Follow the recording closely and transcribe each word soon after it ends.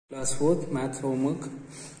Class 4th math homework.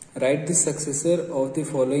 Write the successor of the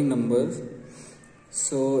following numbers.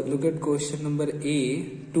 So look at question number A,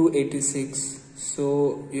 286.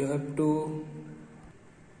 So you have to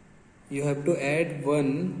add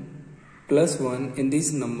 1 plus 1 in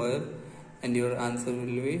this number and your answer will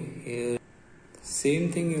be here.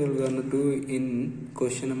 Same thing you are going to do in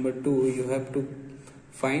question number 2. You have to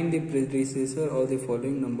find the predecessor of the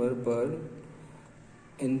following number, but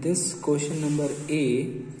in this question number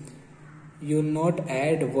A, you will not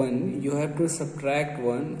add 1, you have to subtract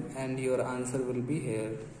 1 and your answer will be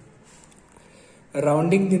here.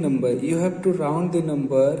 Rounding the number, you have to round the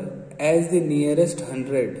number as the nearest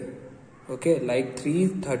 100. Okay, like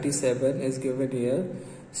 337 is given here.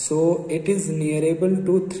 So it is nearable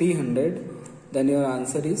to 300, then your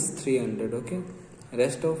answer is 300. Okay,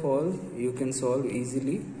 rest of all you can solve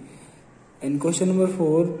easily. In question number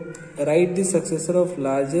 4, write the successor of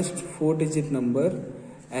largest 4-digit number,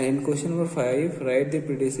 and in question number 5, write the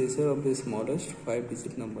predecessor of the smallest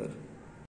 5-digit number.